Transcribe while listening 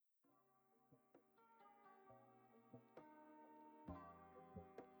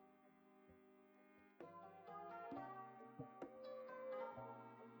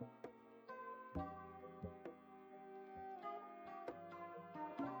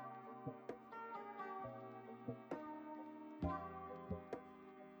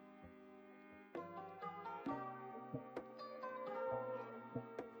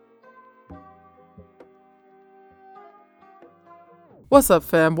What's up,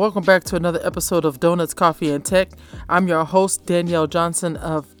 fam? Welcome back to another episode of Donuts, Coffee, and Tech. I'm your host, Danielle Johnson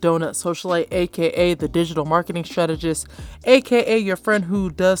of Donut Socialite, aka the Digital Marketing Strategist, aka your friend who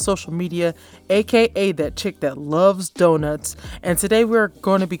does social media, aka that chick that loves donuts. And today we're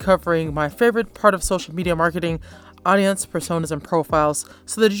going to be covering my favorite part of social media marketing: audience, personas, and profiles,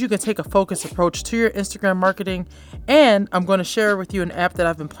 so that you can take a focused approach to your Instagram marketing. And I'm going to share with you an app that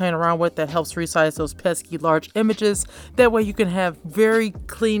I've been playing around with that helps resize those pesky large images. That way you can have very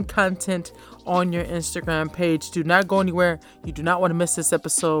clean content on your Instagram page. Do not go anywhere. You do not want to miss this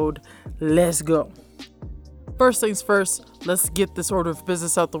episode. Let's go. First things first, let's get this order of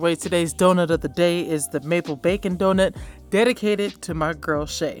business out the way. Today's donut of the day is the maple bacon donut, dedicated to my girl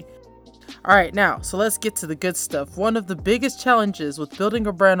Shay. Alright, now, so let's get to the good stuff. One of the biggest challenges with building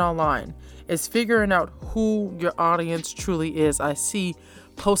a brand online is figuring out who your audience truly is. I see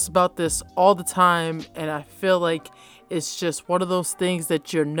posts about this all the time, and I feel like it's just one of those things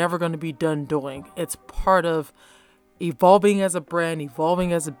that you're never going to be done doing. It's part of evolving as a brand,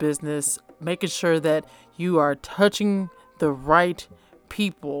 evolving as a business, making sure that you are touching the right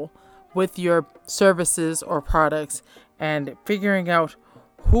people with your services or products, and figuring out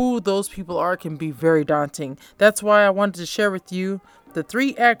who those people are can be very daunting. That's why I wanted to share with you the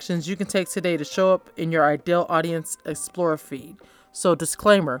 3 actions you can take today to show up in your ideal audience Explorer feed. So,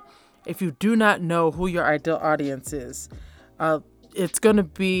 disclaimer, if you do not know who your ideal audience is, it's going to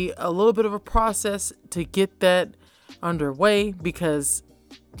be a little bit of a process to get that underway, because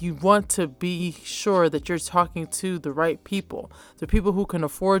you want to be sure that you're talking to the right people, the people who can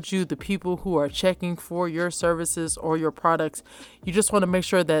afford you, the people who are checking for your services or your products. You just want to make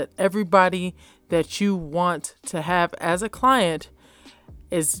sure that everybody that you want to have as a client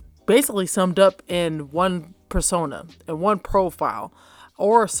is basically summed up in one persona and one profile,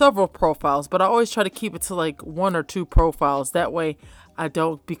 or several profiles, but I always try to keep it to like 1 or 2 profiles. That way I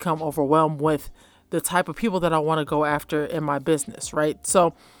don't become overwhelmed with the type of people that I want to go after in my business, right?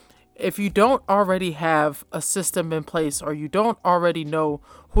 So if you don't already have a system in place, or you don't already know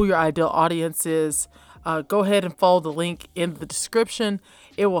who your ideal audience is, go ahead and follow the link in the description.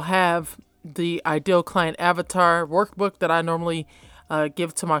 It will have the ideal client avatar workbook that I normally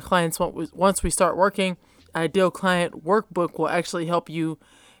give to my clients once we start working. Ideal client workbook will actually help you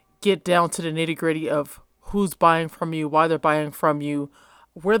get down to the nitty-gritty of who's buying from you, why they're buying from you,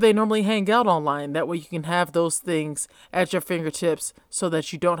 where they normally hang out online. That way you can have those things at your fingertips so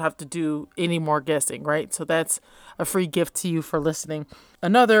that you don't have to do any more guessing, right? So that's a free gift to you for listening.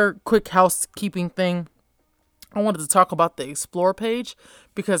 Another quick housekeeping thing, I wanted to talk about the Explore page,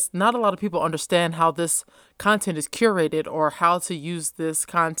 because not a lot of people understand how this content is curated or how to use this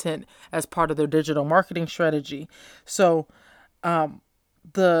content as part of their digital marketing strategy. So,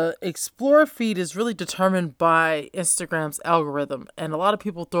 the Explore feed is really determined by Instagram's algorithm, and a lot of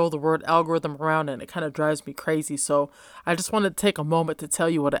people throw the word algorithm around and it kind of drives me crazy. So I just wanted to take a moment to tell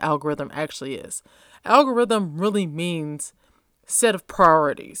you what an algorithm actually is. Algorithm really means set of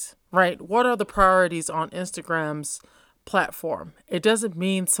priorities, right? What are the priorities on Instagram's platform? It doesn't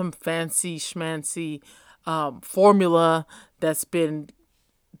mean some fancy schmancy formula that's been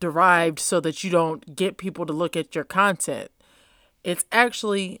derived so that you don't get people to look at your content. It's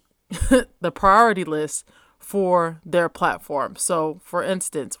actually the priority list for their platform. So, for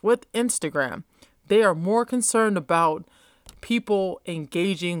instance, with Instagram, they are more concerned about people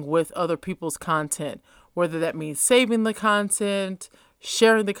engaging with other people's content, whether that means saving the content,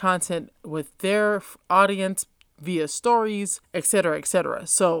 sharing the content with their audience via stories, etc., etc.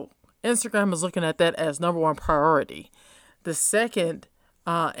 So, Instagram is looking at that as number 1 priority. The second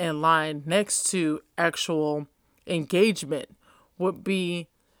in line next to actual engagement would be,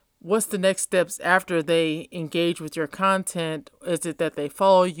 what's the next steps after they engage with your content? Is it that they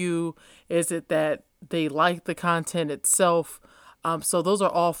follow you? Is it that they like the content itself? So those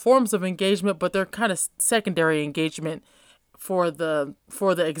are all forms of engagement, but they're kind of secondary engagement for the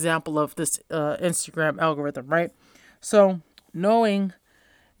example of this Instagram algorithm, right? So knowing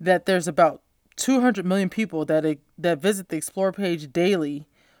that there's about 200 million people that visit the Explore page daily,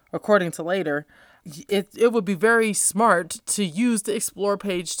 according to Later, it would be very smart to use the Explore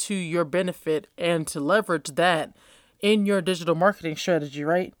page to your benefit and to leverage that in your digital marketing strategy,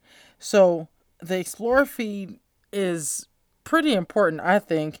 right? So the Explore feed is pretty important, I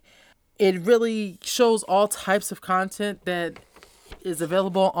think. It really shows all types of content that is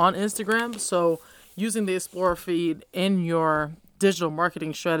available on Instagram. So using the Explore feed in your digital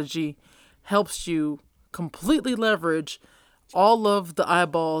marketing strategy helps you completely leverage all of the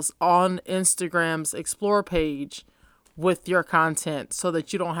eyeballs on Instagram's Explore page with your content, so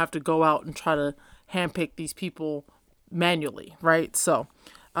that you don't have to go out and try to handpick these people manually, right? So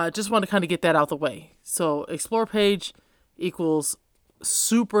just want to kind of get that out the way. So explore page equals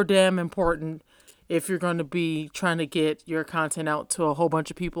super damn important if you're going to be trying to get your content out to a whole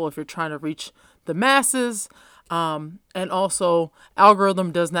bunch of people, if you're trying to reach the masses. And also,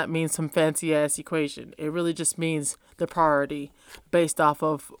 algorithm does not mean some fancy ass equation. It really just means the priority based off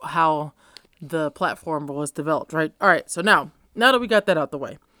of how the platform was developed, right? All right, so now that we got that out the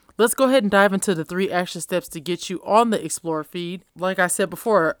way, let's go ahead and dive into the 3 action steps to get you on the Explore feed. Like I said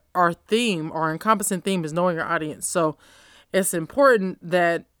before, our encompassing theme is knowing your audience. So it's important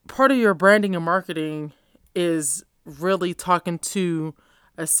that part of your branding and marketing is really talking to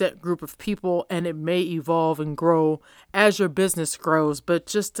a set group of people, and it may evolve and grow as your business grows, but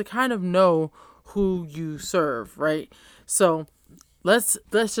just to kind of know who you serve, right? So let's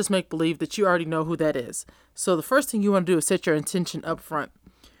just make believe that you already know who that is. So the first thing you want to do is set your intention up front.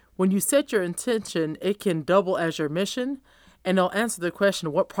 When you set your intention, it can double as your mission, and it'll answer the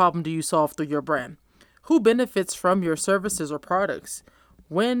question, what problem do you solve through your brand? Who benefits from your services or products?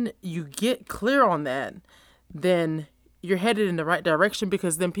 When you get clear on that, then you're headed in the right direction,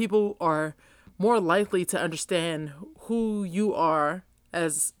 because then people are more likely to understand who you are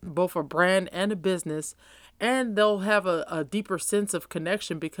as both a brand and a business, and they'll have a deeper sense of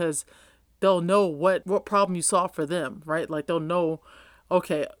connection because they'll know what problem you solve for them, right? Like they'll know,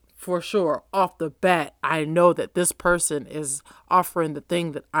 okay, for sure, off the bat, I know that this person is offering the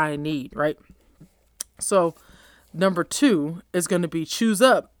thing that I need, right? So number 2 is going to be choose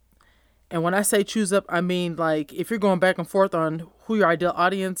up. And when I say choose up, I mean, like, if you're going back and forth on who your ideal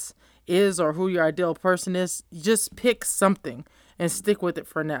audience is or who your ideal person is, just pick something and stick with it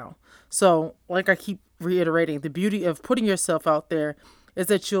for now. So, like I keep reiterating, the beauty of putting yourself out there is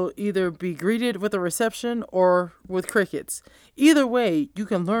that you'll either be greeted with a reception or with crickets. Either way, you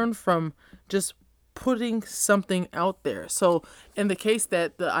can learn from just putting something out there. So in the case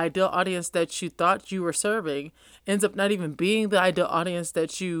that the ideal audience that you thought you were serving ends up not even being the ideal audience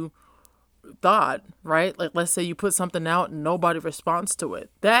that you thought, right? Like, let's say you put something out and nobody responds to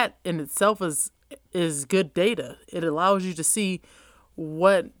it. That in itself is good data. It allows you to see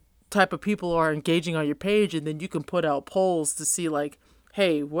what type of people are engaging on your page, and then you can put out polls to see, like,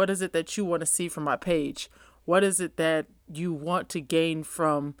 hey, what is it that you want to see from my page? What is it that you want to gain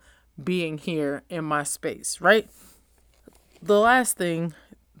from being here in my space, right? The last thing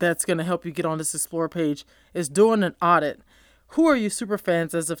that's going to help you get on this Explore page is doing an audit. Who are you super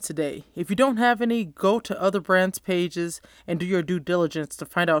fans as of today? If you don't have any, go to other brands' pages and do your due diligence to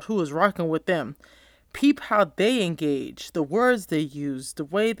find out who is rocking with them. Peep how they engage, the words they use, the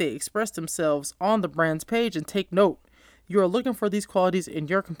way they express themselves on the brand's page, and take note. You are looking for these qualities in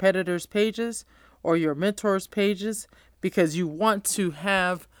your competitors' pages or your mentors' pages because you want to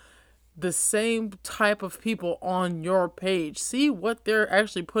have the same type of people on your page. See what they're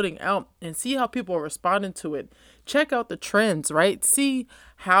actually putting out and see how people are responding to it. Check out the trends, right? See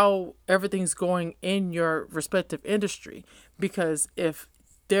how everything's going in your respective industry. Because if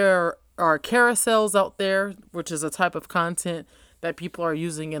there are carousels out there, which is a type of content that people are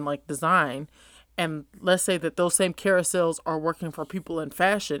using in like design, and let's say that those same carousels are working for people in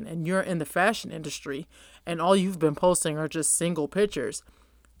fashion, and you're in the fashion industry, and all you've been posting are just single pictures.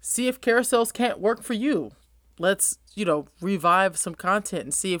 See if carousels can't work for you. Let's, revive some content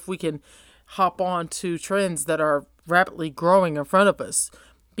and see if we can hop on to trends that are rapidly growing in front of us.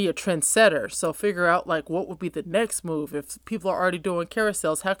 Be a trendsetter. So figure out like what would be the next move. If people are already doing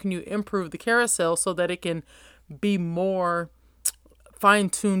carousels, how can you improve the carousel so that it can be more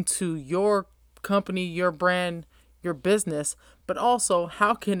fine-tuned to your company, your brand, your business, but also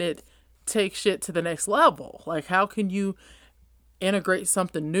how can it take shit to the next level? Like, how can you integrate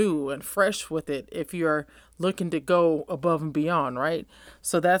something new and fresh with it if you're looking to go above and beyond, right?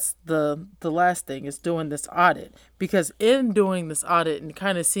 So that's the last thing, is doing this audit. Because in doing this audit and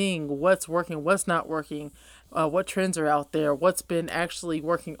kind of seeing what's working, what's not working, what trends are out there, what's been actually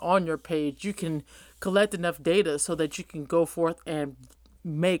working on your page, you can collect enough data so that you can go forth and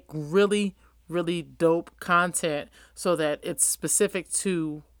make really, really dope content so that it's specific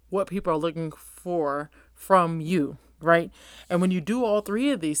to what people are looking for from you, right? And when you do all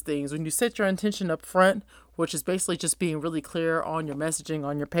 3 of these things, when you set your intention up front, which is basically just being really clear on your messaging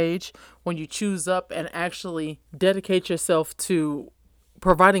on your page, when you choose up and actually dedicate yourself to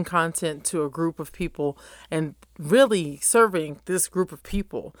providing content to a group of people and really serving this group of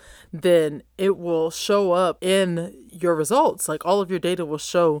people, then it will show up in your results. Like, all of your data will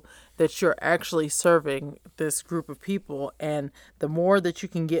show that you're actually serving this group of people. And the more that you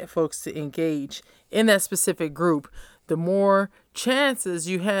can get folks to engage in that specific group, the more chances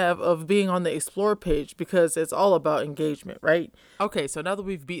you have of being on the explore page, because it's all about engagement, right? Okay, so now that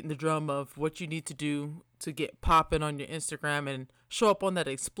we've beaten the drum of what you need to do to get popping on your Instagram and show up on that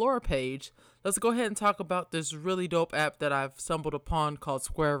explore page, let's go ahead and talk about this really dope app that I've stumbled upon called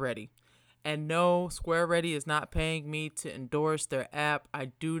Square Ready. And no, Square Ready is not paying me to endorse their app.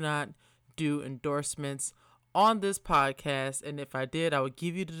 I do not do endorsements on this podcast, and if I did, I would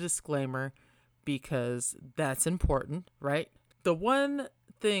give you the disclaimer because that's important, right? The one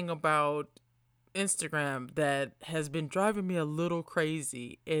thing about Instagram that has been driving me a little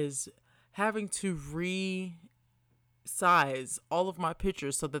crazy is having to resize all of my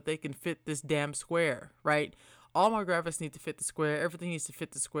pictures so that they can fit this damn square, right? All my graphics need to fit the square. Everything needs to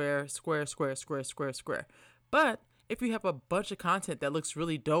fit the square. But if you have a bunch of content that looks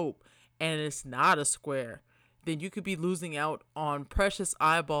really dope and it's not a square, then you could be losing out on precious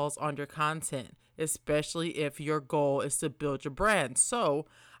eyeballs on your content, especially if your goal is to build your brand. So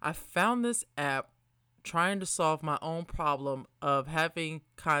I found this app trying to solve my own problem of having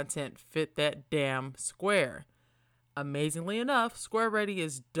content fit that damn square. Amazingly enough, Square Ready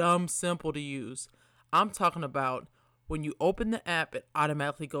is dumb simple to use. I'm talking about when you open the app, it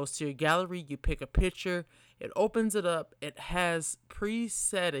automatically goes to your gallery. You pick a picture, it opens it up. It has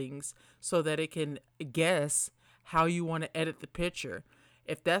pre-settings so that it can guess how you want to edit the picture.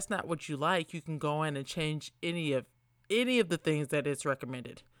 If that's not what you like, you can go in and change any of the things that it's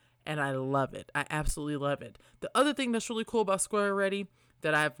recommended. And I love it. I absolutely love it. The other thing that's really cool about Square Ready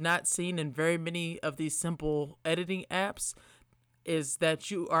that I've not seen in very many of these simple editing apps is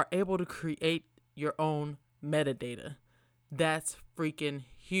that you are able to create your own metadata. That's freaking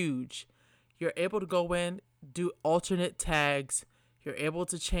huge. You're able to go in, do alternate tags. You're able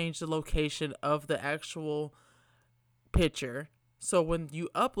to change the location of the actual picture. So when you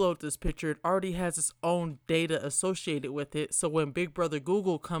upload this picture, it already has its own data associated with it. So when Big Brother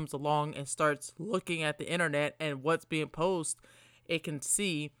Google comes along and starts looking at the internet and what's being posted, it can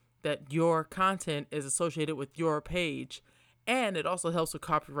see that your content is associated with your page. And it also helps with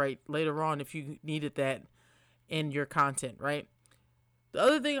copyright later on if you needed that in your content, right? The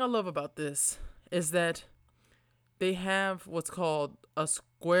other thing I love about this is that they have what's called a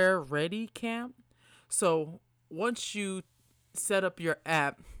Square Ready cam. So once you set up your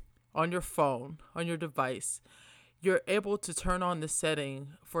app on your phone, on your device, you're able to turn on the setting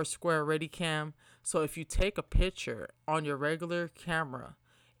for Square Ready cam. So if you take a picture on your regular camera,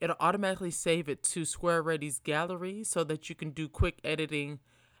 it'll automatically save it to Square Ready's gallery so that you can do quick editing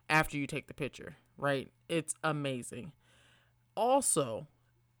after you take the picture, right? It's amazing. Also,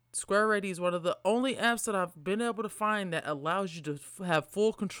 Square Ready is one of the only apps that I've been able to find that allows you to have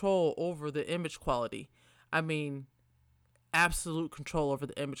full control over the image quality. I mean, absolute control over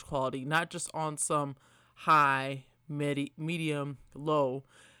the image quality, not just on some high, medium, low.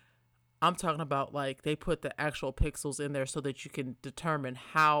 I'm talking about like they put the actual pixels in there so that you can determine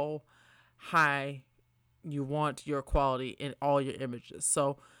how high you want your quality in all your images.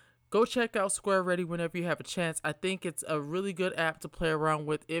 So go check out Square Ready whenever you have a chance. I think it's a really good app to play around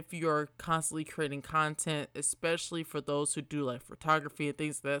with if you're constantly creating content, especially for those who do like photography and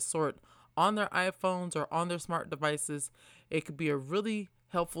things of that sort on their iPhones or on their smart devices. It could be a really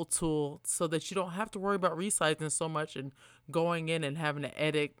helpful tool so that you don't have to worry about resizing so much and going in and having to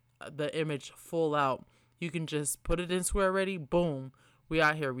edit the image full out. You can just put it in Square Ready, boom, we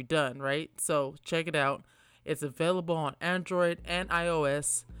out here, we done, right? So check it out. It's available on Android and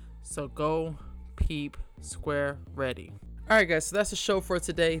iOS. So go peep Square Ready. All right, guys, so that's the show for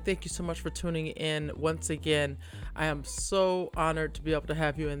today. Thank you so much for tuning in once again. I am so honored to be able to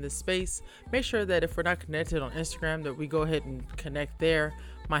have you in this space. Make sure that if we're not connected on Instagram, that we go ahead and connect there.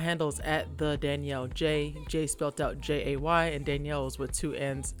 My handle is at the Danielle J spelled out Jay, and Danielle is with 2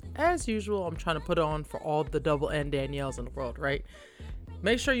 N's. As usual, I'm trying to put on for all the double N Danielles in the world, right?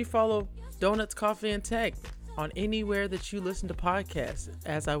 Make sure you follow Donuts, Coffee, and Tech on anywhere that you listen to podcasts,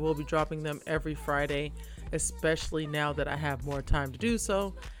 as I will be dropping them every Friday, especially now that I have more time to do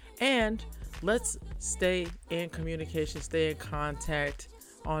so. And let's stay in communication, stay in contact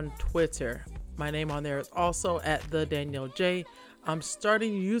on Twitter. My name on there is also at the Danielle J. I'm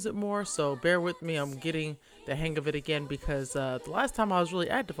starting to use it more, so bear with me. I'm getting the hang of it again because the last time I was really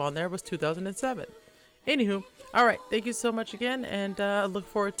active on there was 2007. Anywho, all right, thank you so much again, and I look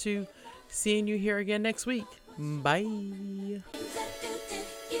forward to seeing you here again next week. Bye.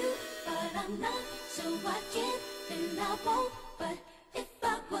 But if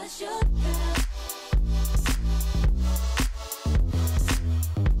I was your girl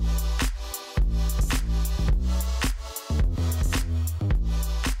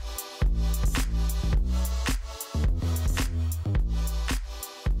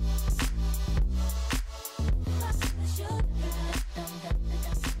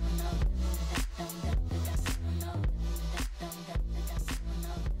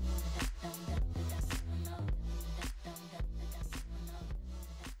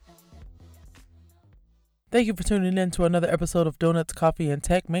Thank you for tuning in to another episode of Donuts, Coffee, and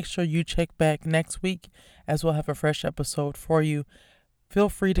Tech. Make sure you check back next week as we'll have a fresh episode for you. Feel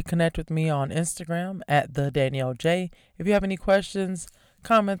free to connect with me on Instagram at the Danielle J. If you have any questions,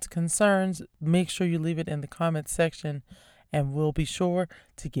 comments, concerns, make sure you leave it in the comments section and we'll be sure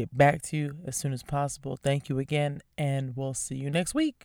to get back to you as soon as possible. Thank you again, and we'll see you next week.